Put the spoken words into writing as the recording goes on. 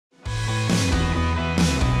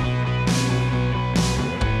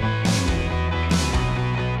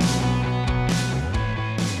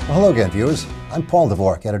Hello again, viewers. I'm Paul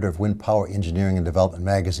Dvorak, editor of Wind Power Engineering and Development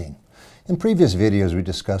magazine. In previous videos, we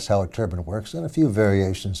discussed how a turbine works and a few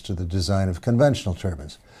variations to the design of conventional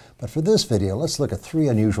turbines. But for this video, let's look at three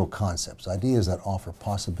unusual concepts, ideas that offer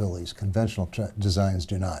possibilities conventional designs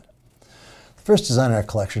do not. The first design in our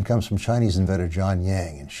collection comes from Chinese inventor John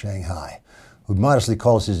Yang in Shanghai, who modestly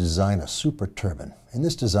calls his design a super turbine. In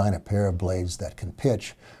this design, a pair of blades that can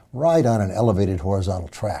pitch ride on an elevated horizontal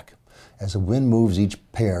track. As the wind moves each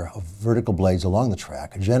pair of vertical blades along the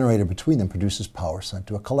track, a generator between them produces power sent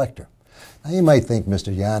to a collector. Now you might think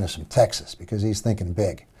Mr. Yan is from Texas because he's thinking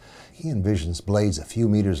big. He envisions blades a few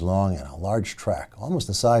meters long and a large track, almost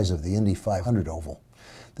the size of the Indy 500 oval.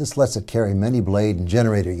 This lets it carry many blade and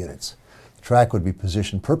generator units. The track would be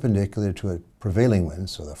positioned perpendicular to a prevailing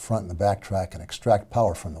wind so the front and the back track can extract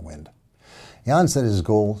power from the wind. Yan said his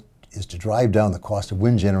goal is to drive down the cost of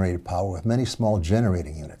wind-generated power with many small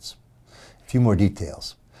generating units. A few more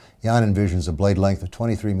details. Yan envisions a blade length of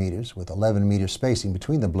 23 meters with 11 meter spacing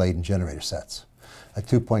between the blade and generator sets. A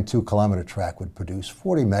 2.2 kilometer track would produce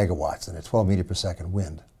 40 megawatts in a 12 meter per second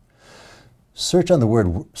wind. Search on the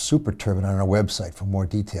word super turbine on our website for more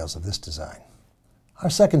details of this design. Our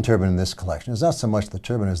second turbine in this collection is not so much the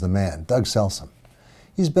turbine as the man, Doug Selsom.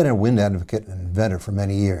 He's been a wind advocate and inventor for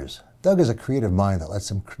many years. Doug is a creative mind that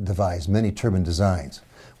lets him devise many turbine designs.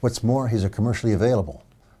 What's more, he's commercially available.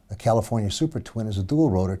 The California Super Twin is a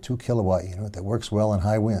dual-rotor 2-kilowatt unit that works well in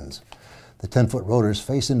high winds. The 10-foot rotors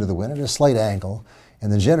face into the wind at a slight angle,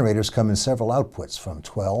 and the generators come in several outputs from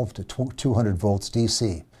 12 to 200 volts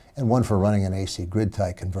DC, and one for running an AC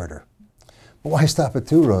grid-tie converter. But why stop at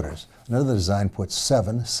 2 rotors? Another design puts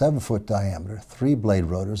 7-foot diameter, 3-blade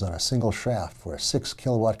rotors on a single shaft for a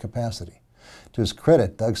 6-kilowatt capacity. To his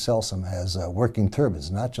credit, Doug Selsom has working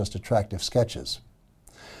turbines, not just attractive sketches.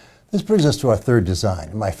 This brings us to our third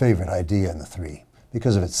design, and my favorite idea in the three,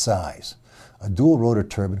 because of its size. A dual-rotor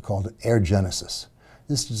turbine called Air Genesis.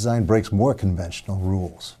 This design breaks more conventional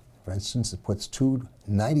rules. For instance, it puts 2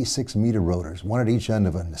 96-meter rotors, one at each end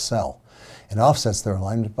of a nacelle, and offsets their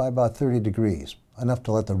alignment by about 30 degrees, enough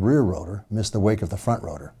to let the rear rotor miss the wake of the front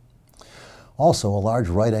rotor. Also, a large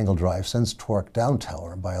right-angle drive sends torque down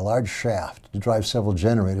tower by a large shaft to drive several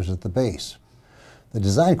generators at the base. The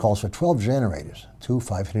design calls for 12 generators, 2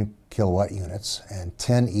 500-kilowatt units, and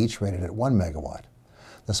 10 each rated at 1 megawatt.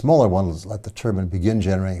 The smaller ones let the turbine begin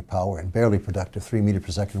generating power in barely productive 3 meter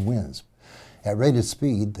per second winds. At rated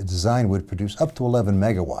speed, the design would produce up to 11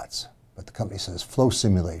 megawatts, but the company says flow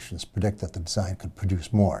simulations predict that the design could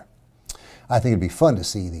produce more. I think it'd be fun to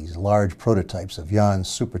see these large prototypes of Yan's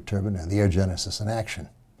super turbine and the Air Genesis in action.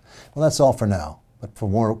 Well, that's all for now, but for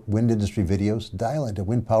more wind industry videos, dial into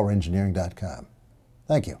windpowerengineering.com.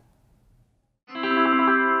 Thank you.